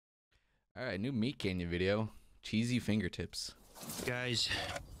All right, new MeatCanyon video. Cheesy fingertips. Guys,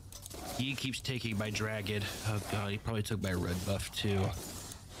 he keeps taking my dragon. Oh god, he probably took my red buff too.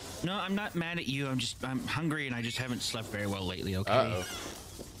 No, I'm not mad at you. I'm hungry and I just haven't slept very well lately, okay? Uh-oh.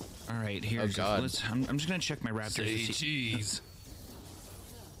 All right, here's I'm just gonna check my raptors. Say cheese.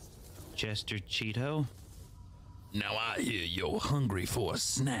 Chester Cheeto. Now I hear you're hungry for a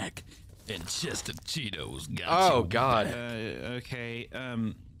snack, and Chester Cheetos got Oh you god. Okay,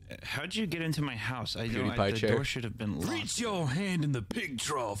 how'd you get into my house? I know PewDiePie the chair. door should have been locked. Reach your hand in the pig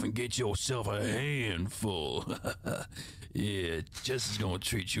trough and get yourself a handful. Yeah, Chester's gonna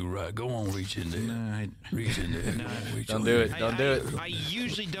treat you right. Go on, reach in there. Reach in there. Don't do it. Don't do it. I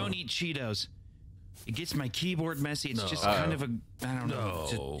usually don't eat Cheetos. It gets my keyboard messy. It's just kind of a, I don't know.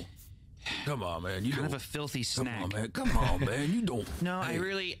 No. Come on, man. You Kind of don't. a filthy snack. Come on, man. You don't. No,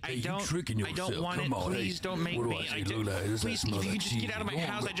 Hey, I you don't. tricking I don't yourself. want Come it. on, Please hey. don't make What do me. I see? Look at that. Does that Please, smell if you like could just get cheese? out of my Go on,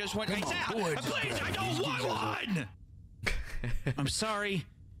 house. I just want. come on, go ahead, just Please, grab I it. don't want one. I'm sorry,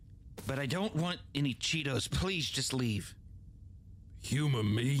 but I don't want any Cheetos. Please, just leave. Humor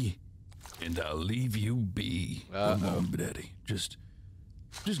me, and I'll leave you be. Come on, Daddy. Just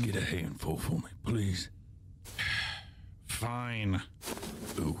get a handful for me, please. Fine.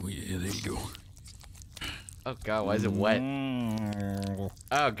 Oh yeah, there you go. Oh god, why is it wet?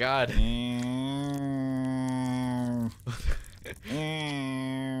 Oh god.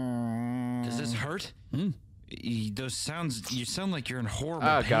 Does this hurt? Those sounds. You sound like you're in horrible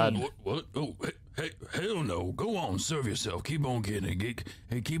Oh pain. god. What? Oh, hey, hell no. Go on, serve yourself. Keep on getting it.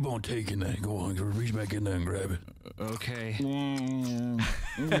 Hey, keep on taking that. Go on, reach back in there and grab it. Okay.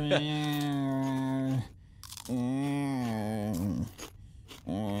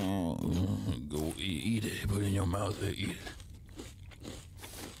 Go eat it. Put it in your mouth there. Eat it.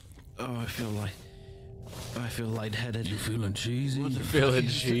 Oh, I feel lightheaded. You feeling cheesy? Feeling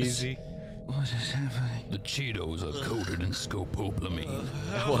cheesy. What is happening? The Cheetos are coated in scopolamine.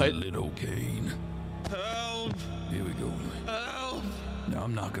 What? Lidocaine. Help! Here we go. Help! Now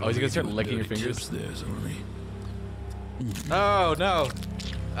I'm not gonna. Oh, is he gonna leave start you with licking your dirty fingers? tips there, sorry. Oh no.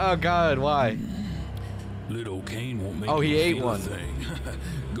 Oh god, why? Lidocaine won't make. Oh, he you ate feel a one. thing.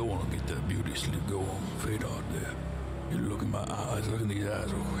 Go on, get that beauty sleep. Go on, fade out there. You look in my eyes. Look in these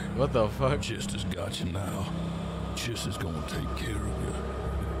eyes real quick. What the fuck? Chester's got you now. Chester's gonna take care of you.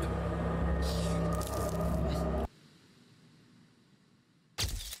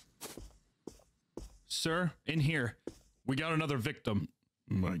 Sir, in here. We got another victim.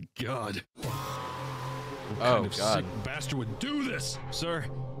 My God. Oh god. Sick bastard would do this, sir.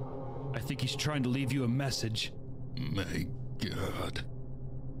 I think he's trying to leave you a message. My God.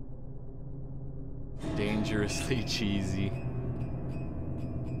 Dangerously cheesy.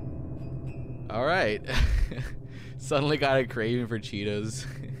 All right. Suddenly got a craving for Cheetos.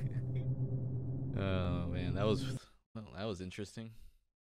 Oh man, that was interesting.